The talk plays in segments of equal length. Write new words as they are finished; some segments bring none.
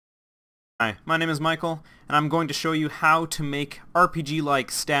Hi, my name is Michael, and I'm going to show you how to make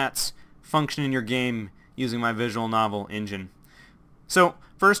RPG-like stats function in your game using my visual novel engine. So,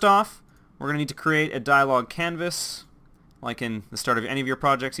 first off, we're going to need to create a dialog canvas, like in the start of any of your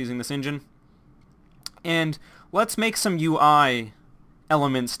projects using this engine. And let's make some UI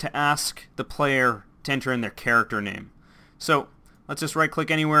elements to ask the player to enter in their character name. So, let's just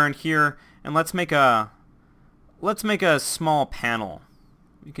right-click anywhere in here, and let's make a small panel.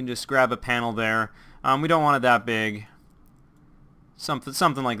 You can just grab a panel there. We don't want it that big.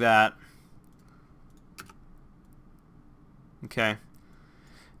 Something like that. Okay.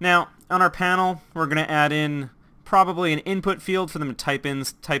 Now, on our panel, we're going to add in probably an input field for them to type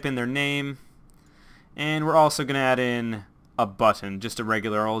in their name. And we're also going to add in a button, just a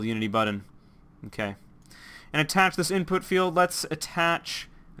regular old Unity button. Okay. And attach this input field, let's attach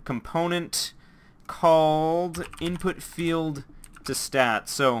a component called input field to stat.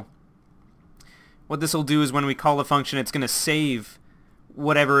 So what this will do is when we call the function, it's going to save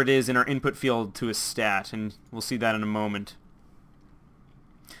whatever it is in our input field to a stat, and we'll see that in a moment.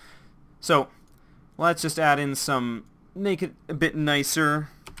 So let's just add in some, make it a bit nicer.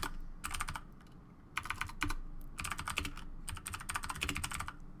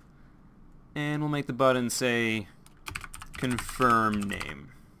 And we'll make the button say confirm name.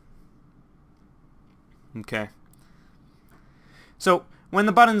 Okay. So when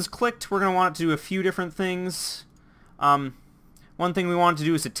the button's clicked, we're going to want it to do a few different things. One thing we want it to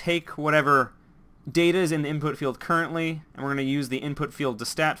do is to take whatever data is in the input field currently, and we're going to use the input field to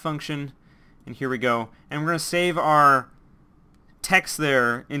stat function. And here we go. And we're going to save our text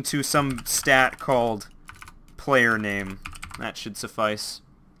there into some stat called player name. That should suffice.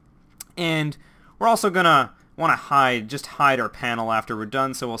 And we're also going to want to just hide our panel after we're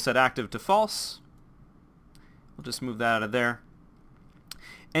done, so we'll set active to false. We'll just move that out of there.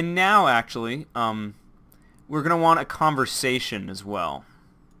 And now, actually, we're going to want a conversation as well.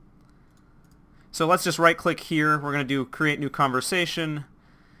 So let's just right-click here. We're going to do create new conversation,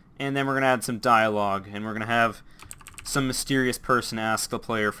 and then we're going to add some dialogue, and we're going to have some mysterious person ask the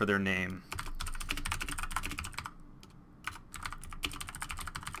player for their name.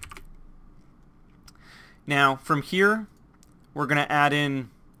 Now, from here, we're going to add in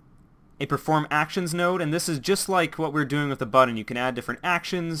a perform actions node, and this is just like what we're doing with the button. You can add different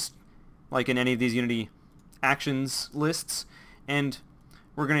actions, like in any of these Unity actions lists, and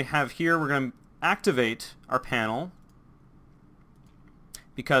we're going to have here, we're going to activate our panel,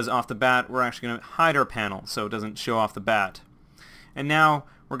 because off the bat, we're actually going to hide our panel, so it doesn't show off the bat. And now,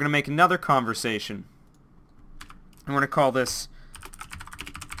 we're going to make another conversation. I'm going to call this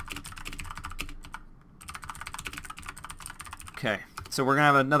okay. So we're going to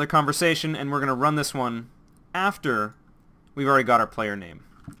have another conversation, and we're going to run this one after we've already got our player name.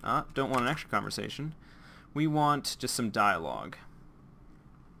 Don't want an extra conversation. We want just some dialogue.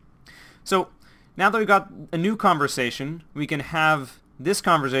 So now that we've got a new conversation, we can have this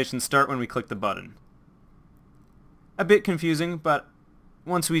conversation start when we click the button. A bit confusing, but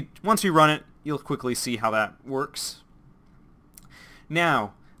once we run it, you'll quickly see how that works.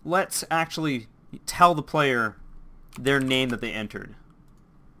 Now, let's actually tell the player their name that they entered.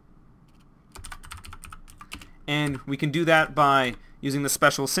 And we can do that by using the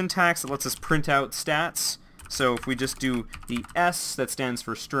special syntax that lets us print out stats. So if we just do the S, that stands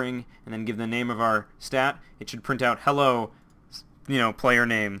for string, and then give the name of our stat, it should print out hello, player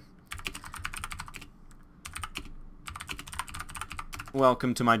name.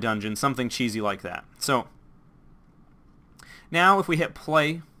 Welcome to my dungeon, something cheesy like that. So now if we hit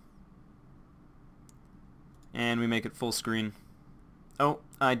play, and we make it full screen. Oh,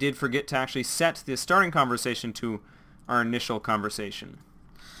 I did forget to actually set the starting conversation to our initial conversation.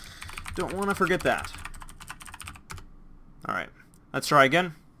 Don't want to forget that. Alright, let's try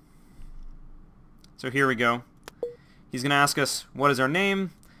again. So here we go. He's going to ask us, what is our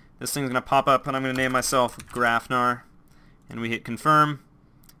name? This thing's going to pop up, and I'm going to name myself Grafnar. And we hit confirm.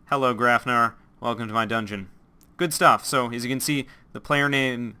 Hello, Grafnar. Welcome to my dungeon. Good stuff. So, as you can see, the player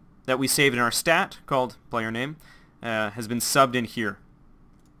name that we saved in our stat, called player name, has been subbed in here.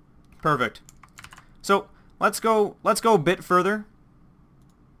 Perfect. So let's go a bit further.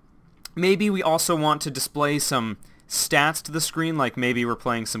 Maybe we also want to display some stats to the screen, like maybe we're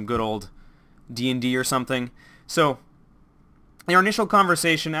playing some good old D&D or something. So in our initial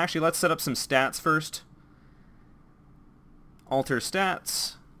conversation, actually let's set up some stats first. Alter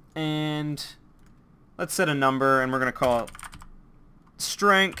stats, and let's set a number, and we're going to call it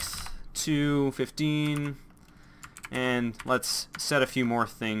strength to 15, and let's set a few more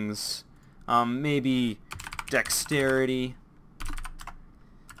things. Maybe dexterity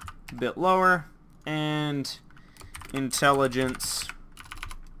a bit lower, and intelligence,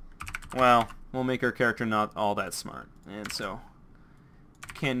 well, we'll make our character not all that smart. And so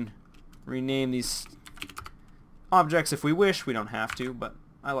can rename these objects if we wish. We don't have to, but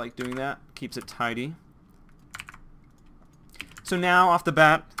I like doing that. Keeps it tidy. So now, off the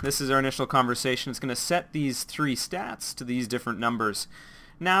bat, this is our initial conversation. It's going to set these 3 stats to these different numbers.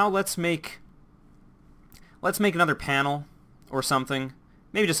 Now let's make another panel or something.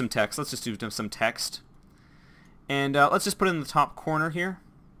 Maybe just some text. Let's just do some text. And let's just put it in the top corner here.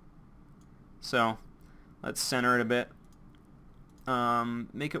 So let's center it a bit.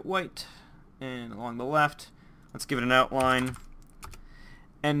 Make it white. And along the left, let's give it an outline.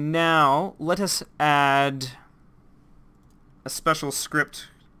 And now let us add a special script,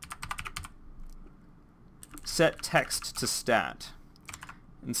 set text to stat.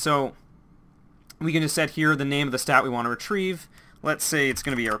 And so we can just set here the name of the stat we want to retrieve. Let's say it's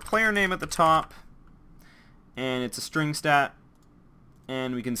going to be our player name at the top, and it's a string stat.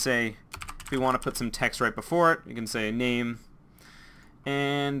 And we can say, if we want to put some text right before it, we can say name.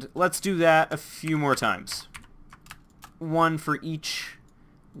 And let's do that a few more times. One for each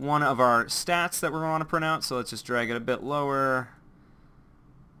one of our stats that we want to print out. So let's just drag it a bit lower.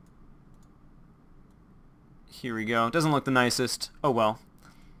 Here we go. It doesn't look the nicest. Oh well.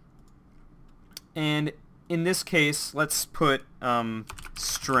 And in this case, let's put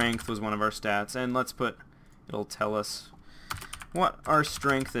strength was one of our stats, and let's put, it'll tell us what our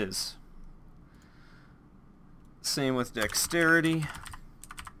strength is. Same with dexterity.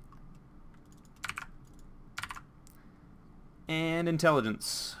 And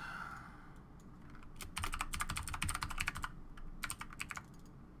intelligence.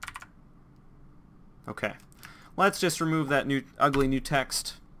 Okay. Let's just remove that ugly new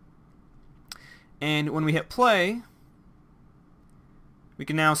text. And when we hit play, we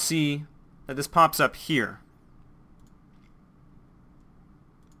can now see that this pops up here.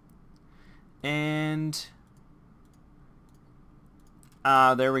 And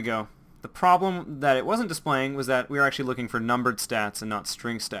there we go. The problem that it wasn't displaying was that we were actually looking for numbered stats and not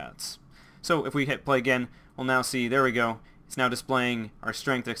string stats. So if we hit play again, we'll now see, there we go, it's now displaying our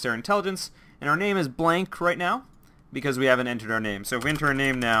strength, dexterity, intelligence, and our name is blank right now because we haven't entered our name. So if we enter our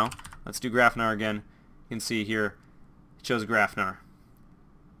name now, let's do Grafnar again, you can see here it shows Grafnar.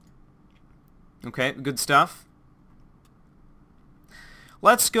 Okay, good stuff.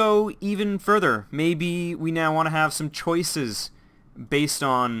 Let's go even further. Maybe we now want to have some choices based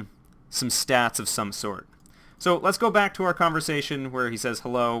on some stats of some sort. So let's go back to our conversation where he says,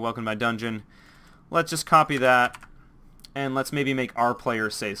 hello, welcome to my dungeon. Let's just copy that, and let's maybe make our player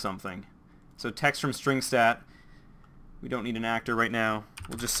say something. So text from string stat. We don't need an actor right now.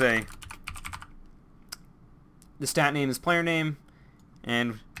 We'll just say the stat name is player name,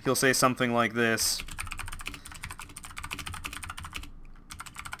 and he'll say something like this.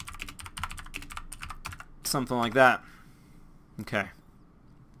 Something like that. Okay.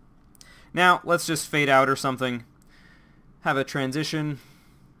 Now, let's just fade out or something, have a transition,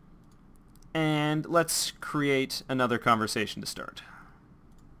 and let's create another conversation to start.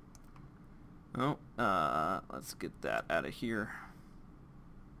 Oh, let's get that out of here.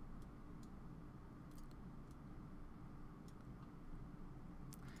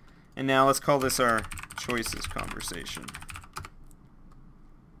 And now let's call this our choices conversation.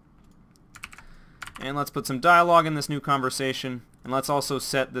 And let's put some dialogue in this new conversation. And let's also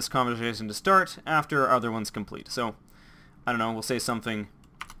set this conversation to start after our other one's complete. So, I don't know, we'll say something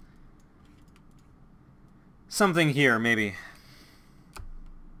here, maybe.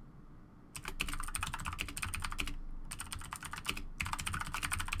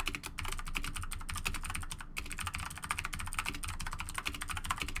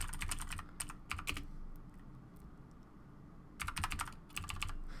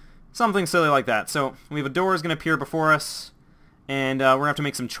 Something silly like that. So, we have a door is going to appear before us. And we're going to have to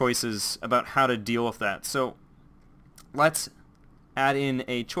make some choices about how to deal with that. So let's add in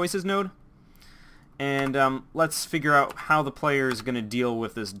a choices node. And let's figure out how the player is going to deal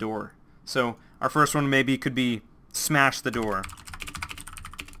with this door. So our first one maybe could be smash the door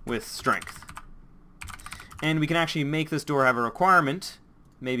with strength. And we can actually make this door have a requirement.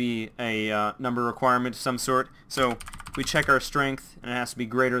 Maybe a number requirement of some sort. So we check our strength and it has to be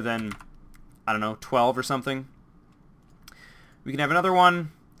greater than, I don't know, 12 or something. We can have another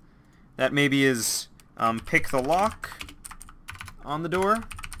one that maybe is pick the lock on the door,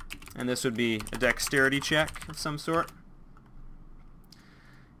 and this would be a dexterity check of some sort.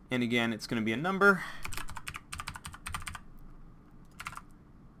 And again, it's going to be a number,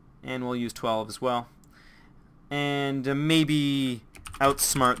 and we'll use 12 as well. And maybe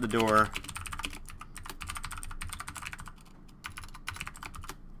outsmart the door.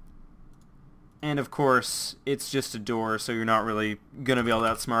 And of course, it's just a door, so you're not really going to be able to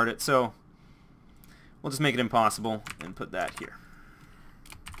outsmart it. So we'll just make it impossible and put that here.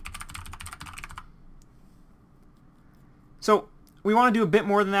 So we want to do a bit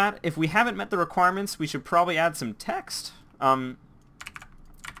more than that. If we haven't met the requirements, we should probably add some text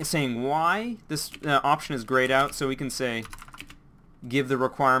saying why this option is grayed out. So we can say give the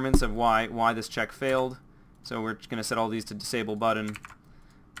requirements of why this check failed. So we're just going to set all these to disable button.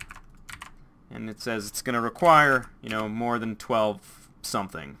 And it says it's going to require, you know, more than 12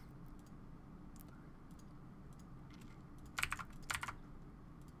 something.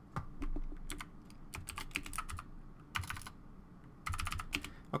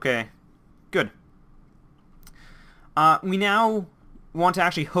 Okay, good. We now want to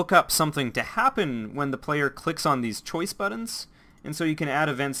actually hook up something to happen when the player clicks on these choice buttons. And so you can add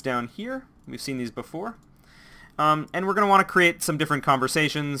events down here. We've seen these before. And we're going to want to create some different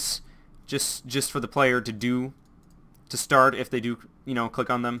conversations just for the player to start if they do, you know, click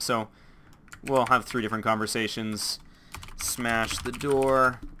on them. So we'll have 3 different conversations. Smash the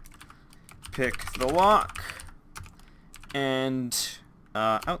door, pick the lock, and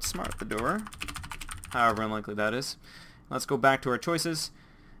outsmart the door, however unlikely that is. Let's go back to our choices.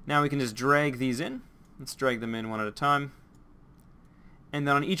 Now we can just drag these in. Let's drag them in one at a time. And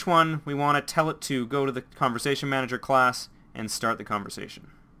then on each one, we want to tell it to go to the Conversation Manager class and start the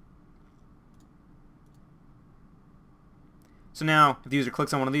conversation. So now, if the user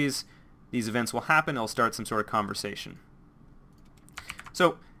clicks on one of these events will happen. It'll start some sort of conversation.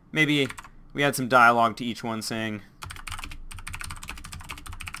 So maybe we add some dialogue to each one saying,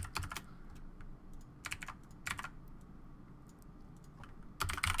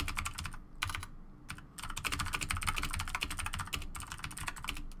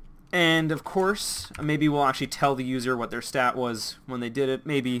 and of course, maybe we'll actually tell the user what their stat was when they did it.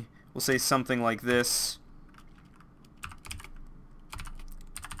 Maybe we'll say something like this.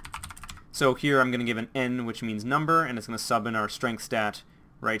 So here I'm going to give an N, which means number, and it's going to sub in our strength stat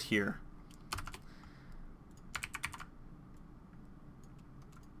right here.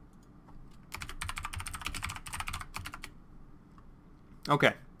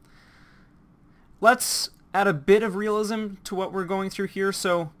 Okay. Let's add a bit of realism to what we're going through here.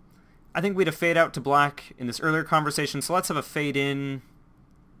 So I think we had a fade out to black in this earlier conversation, so let's have a fade in.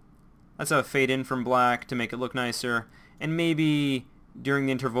 Let's have a fade in from black to make it look nicer. And maybe during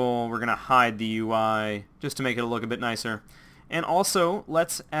the interval we're going to hide the UI just to make it look a bit nicer. And also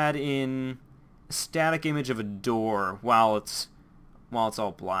let's add in a static image of a door while it's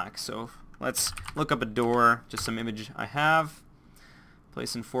all black. So let's look up a door, just some image I have.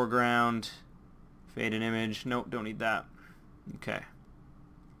 Place in foreground, fade in image. Nope, don't need that. Okay.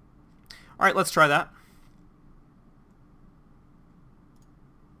 Alright, let's try that.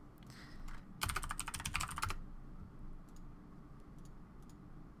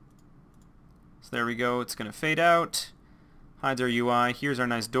 So there we go, it's going to fade out. Hides our UI. Here's our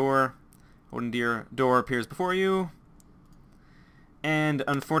nice door. Odin Deer door appears before you. And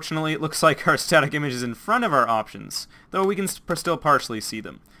unfortunately it looks like our static image is in front of our options, though we can still partially see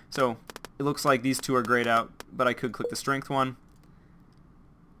them. So it looks like these two are grayed out, but I could click the strength one.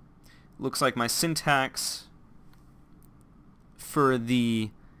 Looks like my syntax for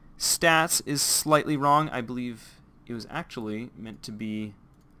the stats is slightly wrong. I believe it was actually meant to be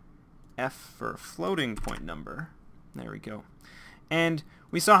F for a floating point number. There we go. And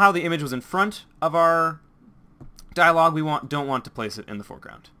we saw how the image was in front of our dialogue. We don't want to place it in the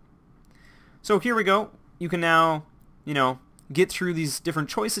foreground. So here we go. You can now, get through these different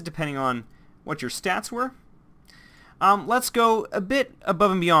choices depending on what your stats were. Let's go a bit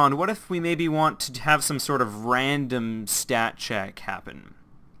above and beyond. What if we maybe want to have some sort of random stat check happen?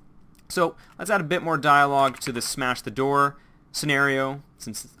 So let's add a bit more dialogue to the smash the door scenario.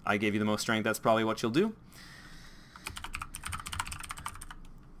 Since I gave you the most strength, that's probably what you'll do.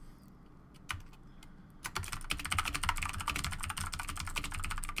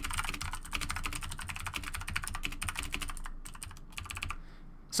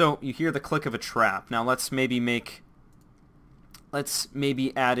 So you hear the click of a trap. Now let's maybe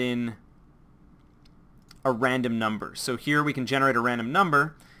add in a random number. So here we can generate a random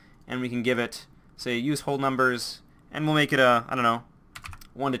number, and we can give it, say, use whole numbers, and we'll make it a, I don't know,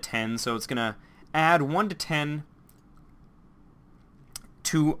 1 to 10. So it's going to add 1 to 10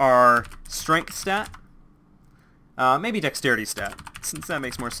 to our strength stat. Maybe dexterity stat, since that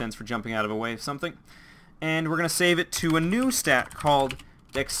makes more sense for jumping out of a way of something. And we're going to save it to a new stat called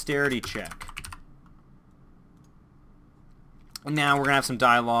dexterity check. And now we're going to have some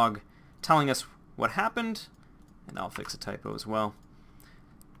dialogue telling us what happened, and I'll fix a typo as well.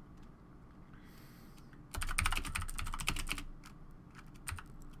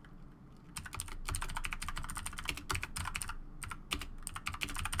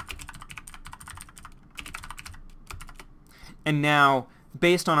 And now,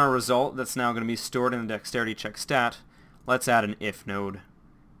 based on our result that's now going to be stored in the dexterity check stat, let's add an if node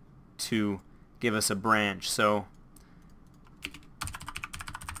to give us a branch. So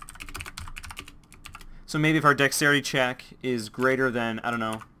maybe if our dexterity check is greater than, I don't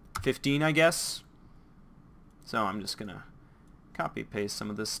know, 15, I guess. So I'm just going to copy paste some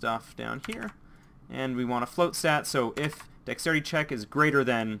of this stuff down here. And we want a float stat, so if dexterity check is greater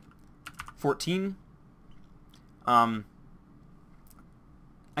than 14,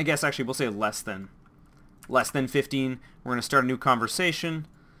 I guess actually we'll say less than 15. We're going to start a new conversation.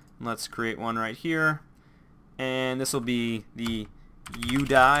 Let's create one right here. And this will be the "you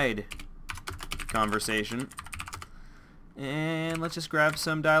died" conversation. And let's just grab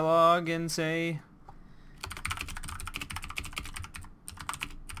some dialogue and say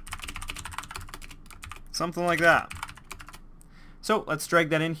something like that. So let's drag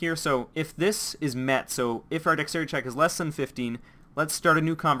that in here. So if this is met, so if our dexterity check is less than 15, let's start a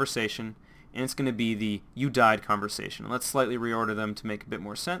new conversation, and it's going to be the "you died" conversation. Let's slightly reorder them to make a bit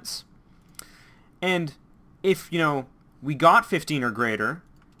more sense. And if, we got 15 or greater,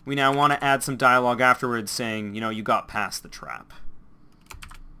 we now want to add some dialogue afterwards saying, you got past the trap.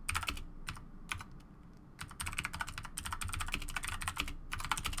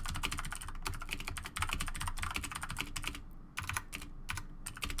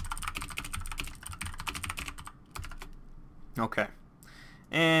 Okay.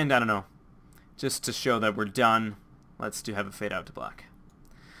 And I don't know, just to show that we're done, let's have it fade out to black.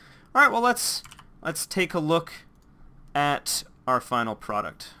 All right, well let's take a look at our final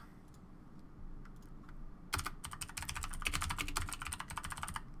product.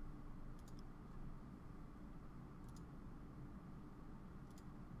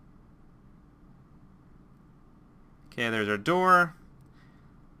 Okay, there's our door.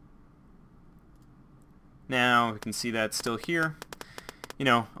 Now we can see that it's still here.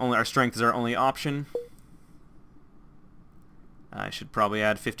 Only our strength is our only option. I should probably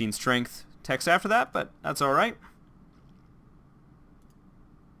add 15 strength text after that, but that's all right.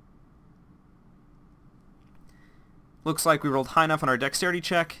 Looks like we rolled high enough on our dexterity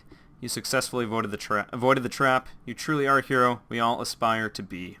check. You successfully avoided the trap. You truly are a hero we all aspire to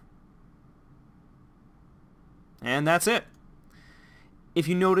be. And that's it. If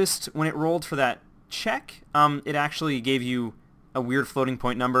you noticed when it rolled for that check, it actually gave you a weird floating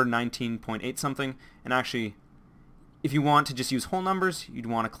point number, 19.8 something, and actually if you want to just use whole numbers, you'd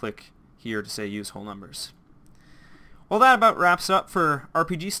want to click here to say use whole numbers. Well, that about wraps up for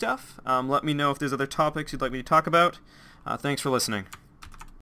RPG stuff. Let me know if there's other topics you'd like me to talk about. Thanks for listening.